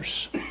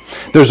sinners.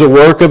 There's a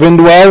work of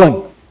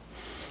indwelling.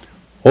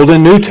 Old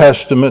and New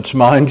Testaments,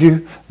 mind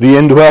you, the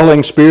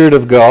indwelling Spirit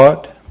of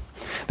God.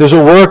 There's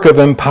a work of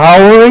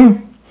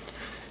empowering,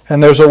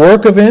 and there's a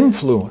work of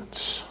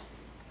influence.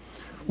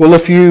 Well,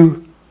 if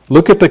you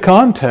look at the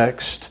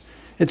context,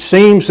 it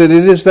seems that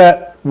it is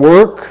that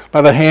work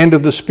by the hand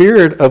of the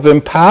Spirit of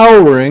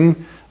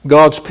empowering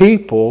God's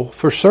people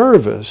for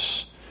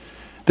service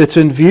that's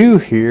in view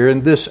here.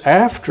 And this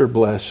after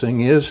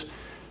blessing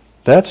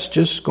that's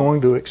just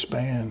going to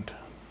expand.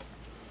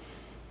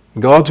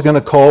 God's going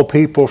to call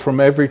people from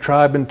every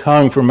tribe and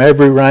tongue, from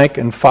every rank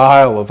and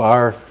file of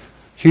our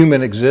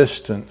human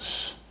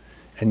existence,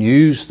 and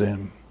use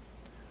them,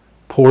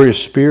 pour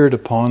His Spirit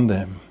upon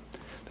them,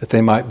 that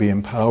they might be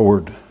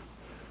empowered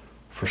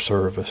for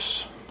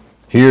service.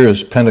 Here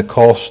is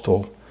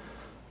Pentecostal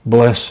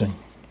blessing.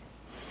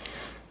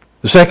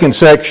 The second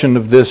section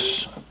of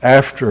this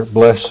after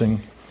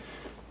blessing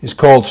is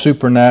called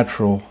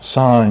supernatural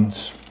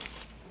signs.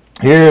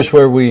 Here is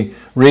where we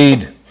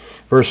read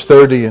verse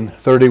 30 and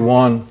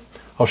 31.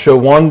 I'll show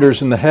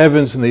wonders in the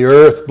heavens and the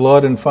earth,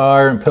 blood and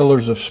fire and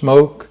pillars of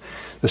smoke.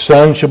 The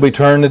sun shall be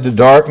turned into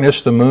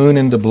darkness, the moon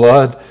into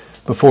blood,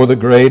 before the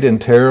great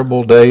and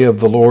terrible day of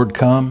the Lord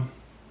come.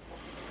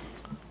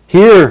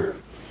 Here,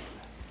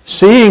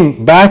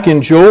 seeing back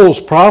in Joel's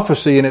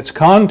prophecy in its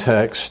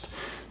context,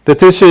 that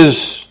this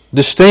is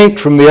distinct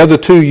from the other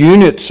two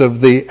units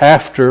of the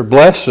after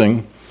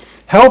blessing,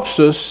 helps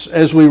us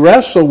as we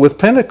wrestle with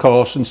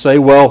Pentecost and say,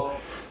 well,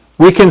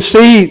 we can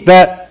see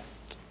that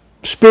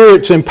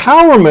Spirit's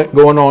empowerment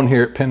going on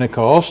here at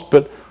Pentecost,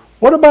 but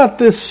what about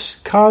this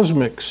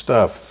cosmic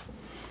stuff?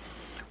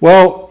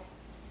 Well,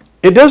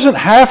 it doesn't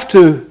have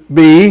to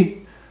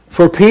be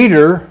for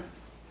Peter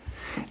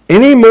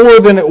any more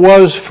than it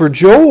was for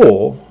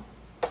Joel,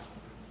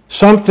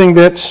 something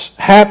that's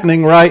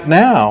happening right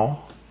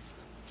now,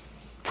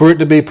 for it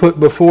to be put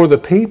before the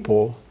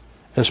people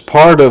as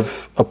part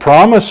of a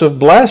promise of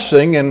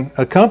blessing, and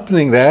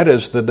accompanying that,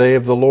 as the day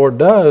of the Lord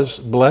does,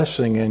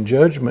 blessing and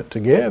judgment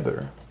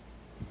together.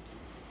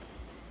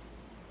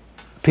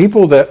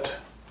 People that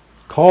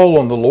call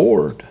on the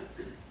Lord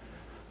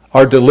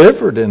are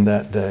delivered in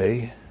that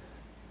day,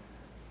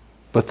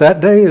 but that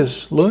day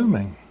is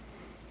looming.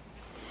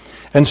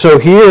 And so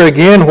here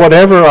again,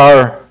 whatever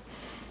our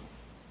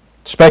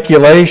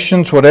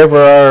speculations, whatever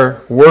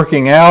our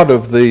working out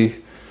of the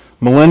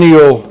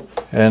millennial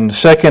and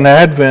second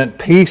advent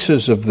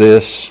pieces of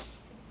this,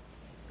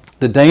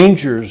 the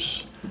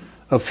dangers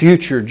of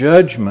future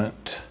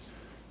judgment.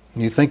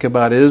 You think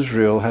about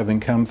Israel having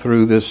come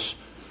through this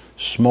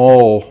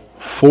small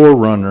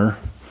forerunner,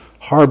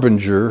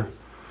 harbinger,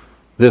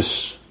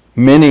 this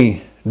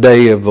mini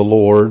day of the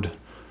Lord,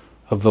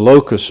 of the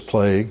locust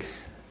plague.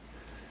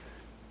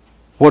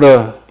 What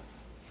a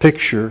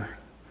picture,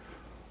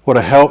 what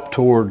a help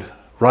toward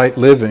right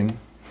living.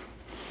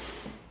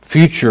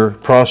 Future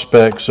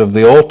prospects of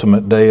the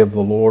ultimate day of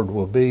the Lord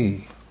will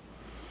be.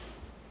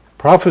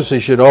 Prophecy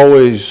should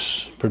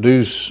always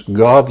produce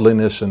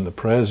godliness in the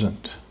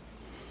present.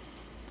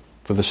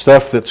 for the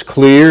stuff that's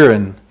clear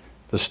and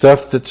the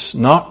stuff that's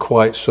not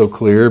quite so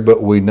clear,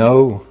 but we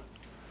know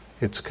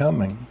it's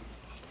coming.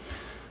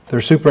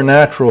 They're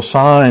supernatural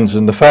signs,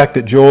 and the fact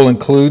that Joel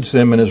includes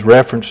them in his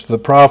reference to the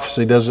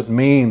prophecy doesn't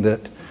mean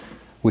that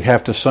we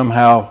have to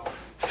somehow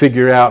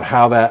figure out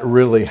how that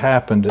really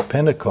happened at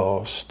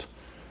Pentecost.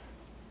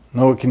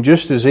 No, it can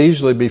just as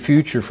easily be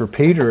future for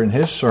Peter in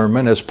his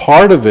sermon, as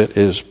part of it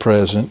is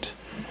present,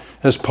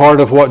 as part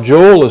of what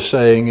Joel is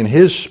saying in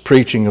his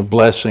preaching of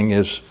blessing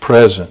is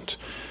present,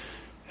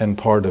 and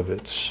part of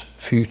it's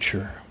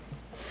future.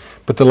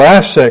 But the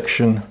last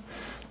section,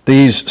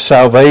 these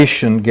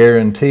salvation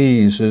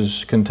guarantees,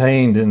 is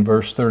contained in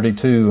verse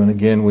 32, and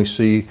again we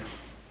see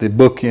the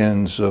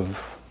bookends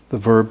of the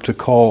verb to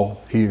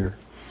call here.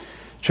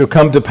 It shall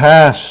come to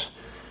pass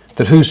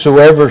that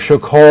whosoever shall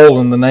call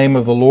in the name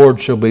of the Lord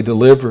shall be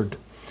delivered.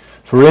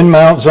 For in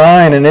Mount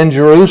Zion and in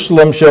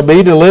Jerusalem shall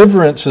be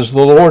deliverance, as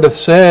the Lord hath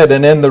said,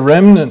 and in the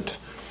remnant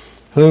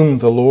whom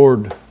the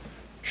Lord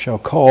shall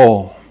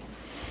call.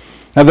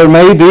 Now there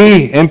may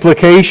be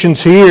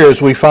implications here,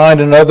 as we find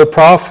in other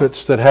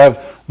prophets that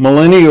have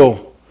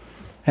millennial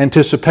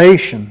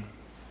anticipation.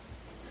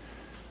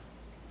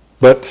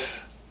 But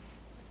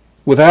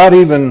without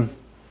even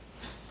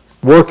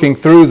working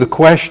through the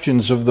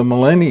questions of the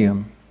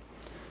millennium,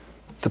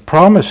 the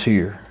promise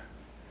here,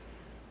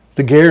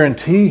 the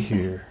guarantee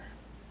here,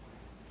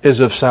 is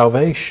of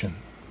salvation,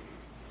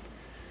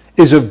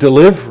 is of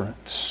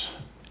deliverance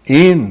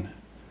in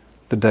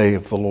the day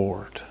of the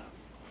Lord.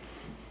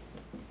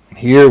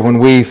 Here, when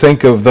we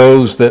think of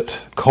those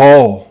that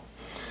call,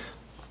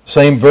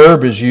 same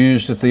verb is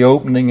used at the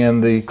opening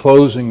and the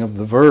closing of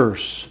the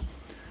verse,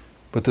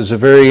 but there's a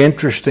very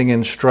interesting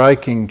and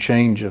striking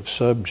change of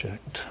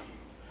subject.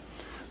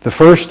 The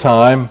first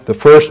time, the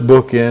first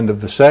bookend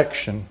of the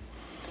section,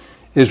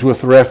 is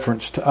with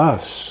reference to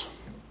us.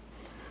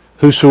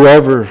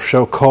 Whosoever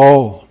shall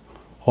call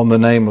on the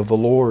name of the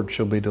Lord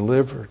shall be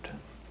delivered.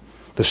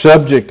 The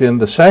subject in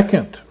the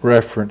second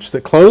reference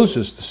that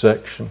closes the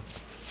section,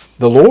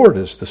 the Lord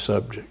is the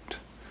subject.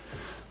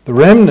 The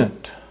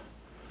remnant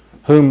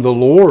whom the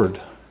Lord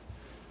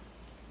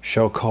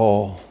shall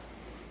call.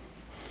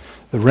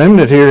 The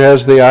remnant here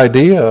has the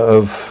idea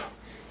of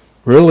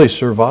really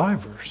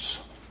survivors.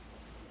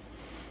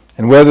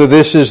 And whether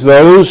this is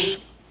those,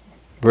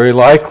 very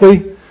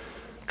likely,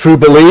 true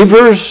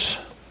believers,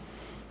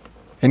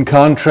 in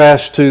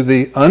contrast to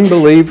the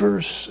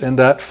unbelievers in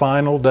that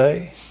final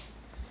day.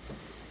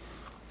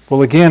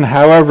 Well, again,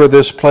 however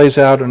this plays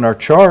out in our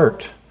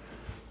chart,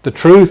 the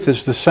truth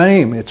is the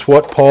same. It's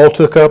what Paul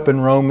took up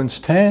in Romans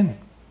 10.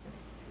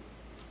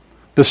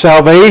 The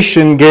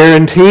salvation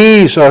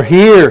guarantees are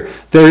here.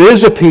 There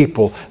is a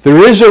people. There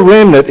is a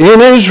remnant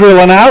in Israel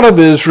and out of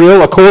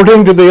Israel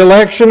according to the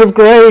election of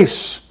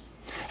grace.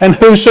 And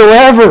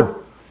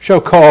whosoever shall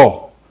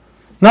call,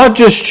 not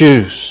just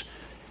Jews,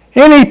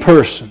 any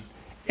person,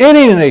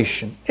 any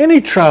nation,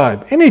 any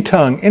tribe, any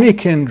tongue, any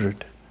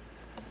kindred,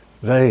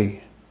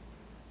 they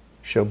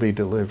shall be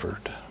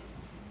delivered.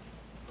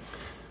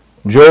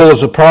 Joel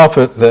is a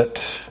prophet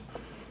that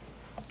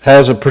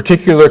has a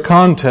particular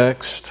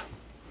context,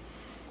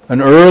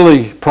 an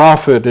early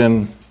prophet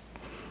in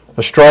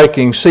a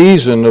striking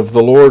season of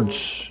the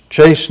Lord's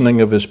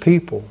chastening of his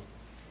people.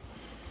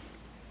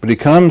 But he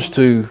comes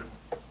to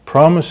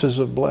promises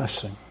of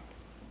blessing.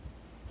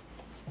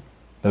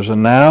 There's a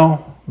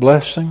now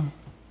blessing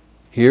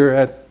here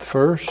at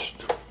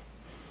first.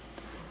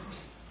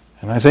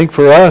 And I think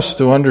for us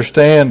to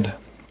understand,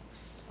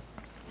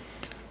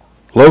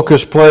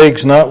 locust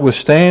plagues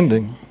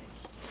notwithstanding,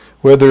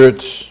 whether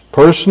it's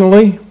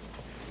personally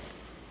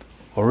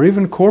or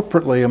even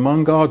corporately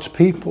among God's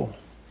people,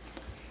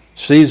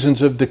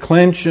 seasons of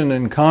declension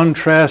in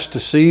contrast to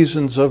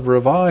seasons of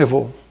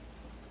revival,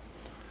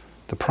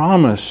 the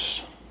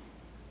promise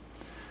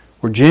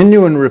where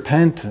genuine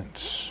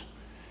repentance,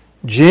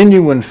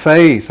 genuine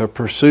faith are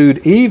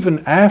pursued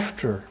even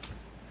after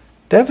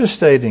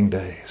devastating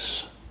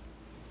days.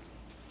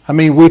 I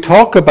mean, we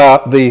talk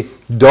about the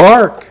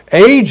dark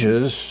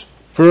ages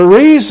for a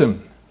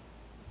reason.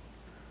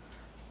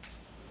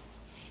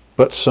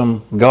 But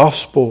some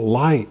gospel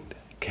light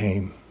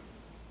came.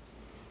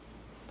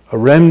 A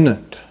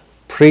remnant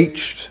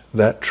preached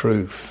that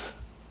truth.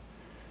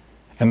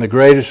 And the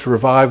greatest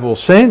revival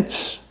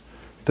since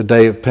the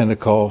day of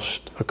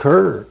Pentecost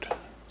occurred.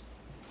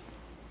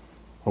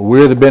 Well,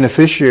 we're the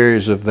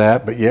beneficiaries of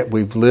that, but yet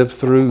we've lived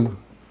through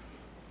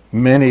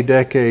many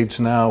decades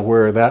now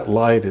where that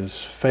light is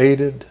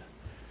faded.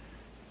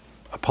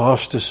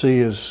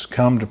 Apostasy has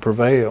come to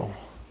prevail.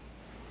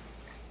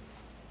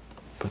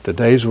 But the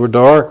days were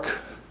dark,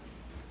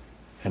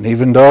 and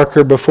even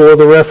darker before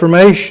the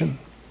Reformation.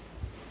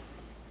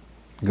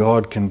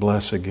 God can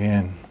bless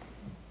again.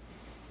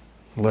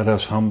 Let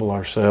us humble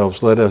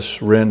ourselves. Let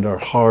us rend our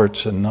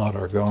hearts and not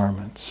our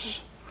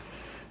garments.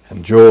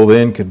 And Joel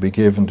then could be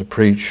given to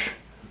preach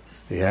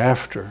the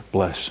after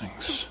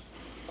blessings.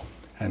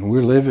 And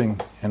we're living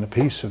in a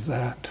piece of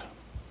that.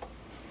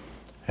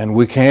 And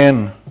we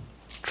can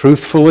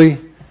truthfully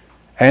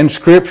and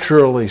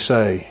scripturally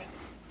say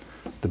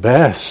The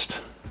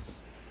best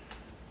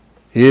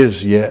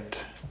is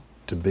yet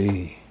to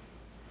be.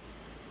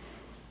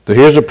 So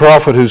here's a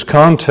prophet whose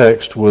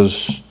context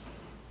was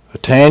a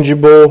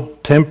tangible,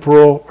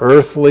 temporal,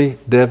 earthly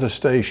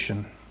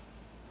devastation.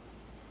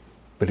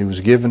 But he was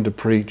given to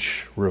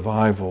preach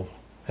revival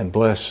and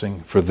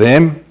blessing for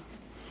them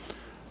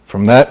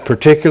from that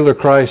particular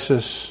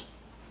crisis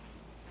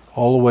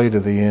all the way to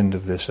the end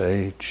of this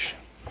age.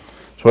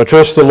 So I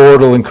trust the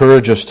Lord will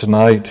encourage us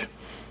tonight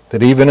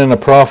that even in a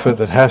prophet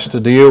that has to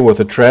deal with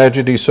a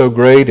tragedy so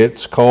great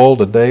it's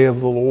called a day of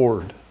the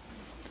Lord,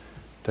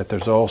 that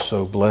there's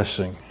also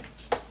blessing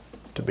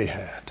to be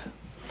had.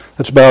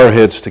 Let's bow our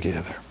heads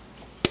together.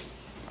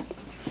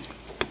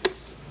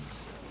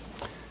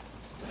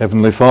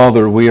 Heavenly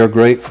Father, we are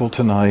grateful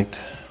tonight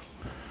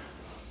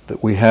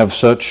that we have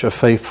such a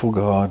faithful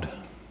God.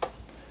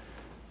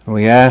 And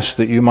we ask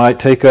that you might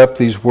take up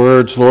these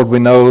words. Lord, we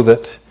know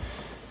that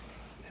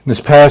in this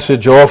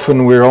passage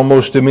often we're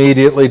almost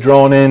immediately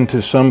drawn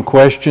into some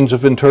questions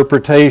of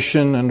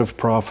interpretation and of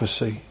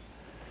prophecy.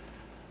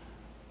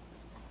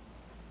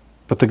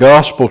 But the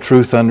gospel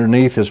truth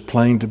underneath is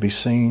plain to be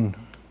seen.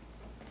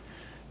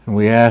 And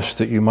we ask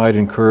that you might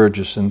encourage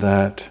us in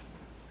that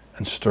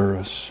and stir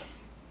us.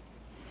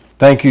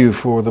 Thank you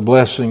for the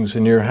blessings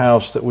in your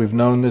house that we've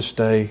known this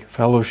day,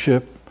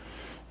 fellowship,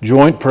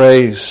 joint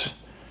praise,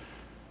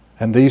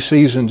 and these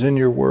seasons in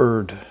your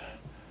word.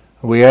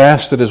 We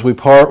ask that as we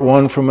part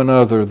one from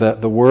another,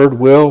 that the word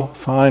will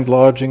find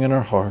lodging in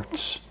our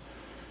hearts.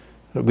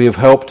 It'll be of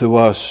help to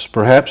us,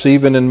 perhaps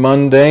even in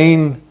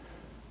mundane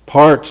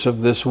parts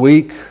of this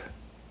week,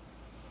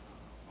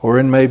 or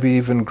in maybe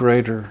even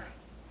greater,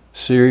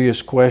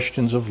 serious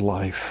questions of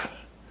life.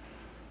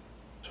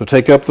 So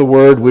take up the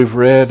word we've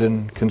read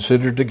and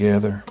considered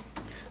together.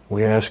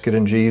 We ask it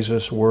in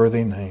Jesus'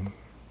 worthy name.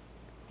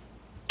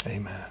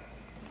 Amen.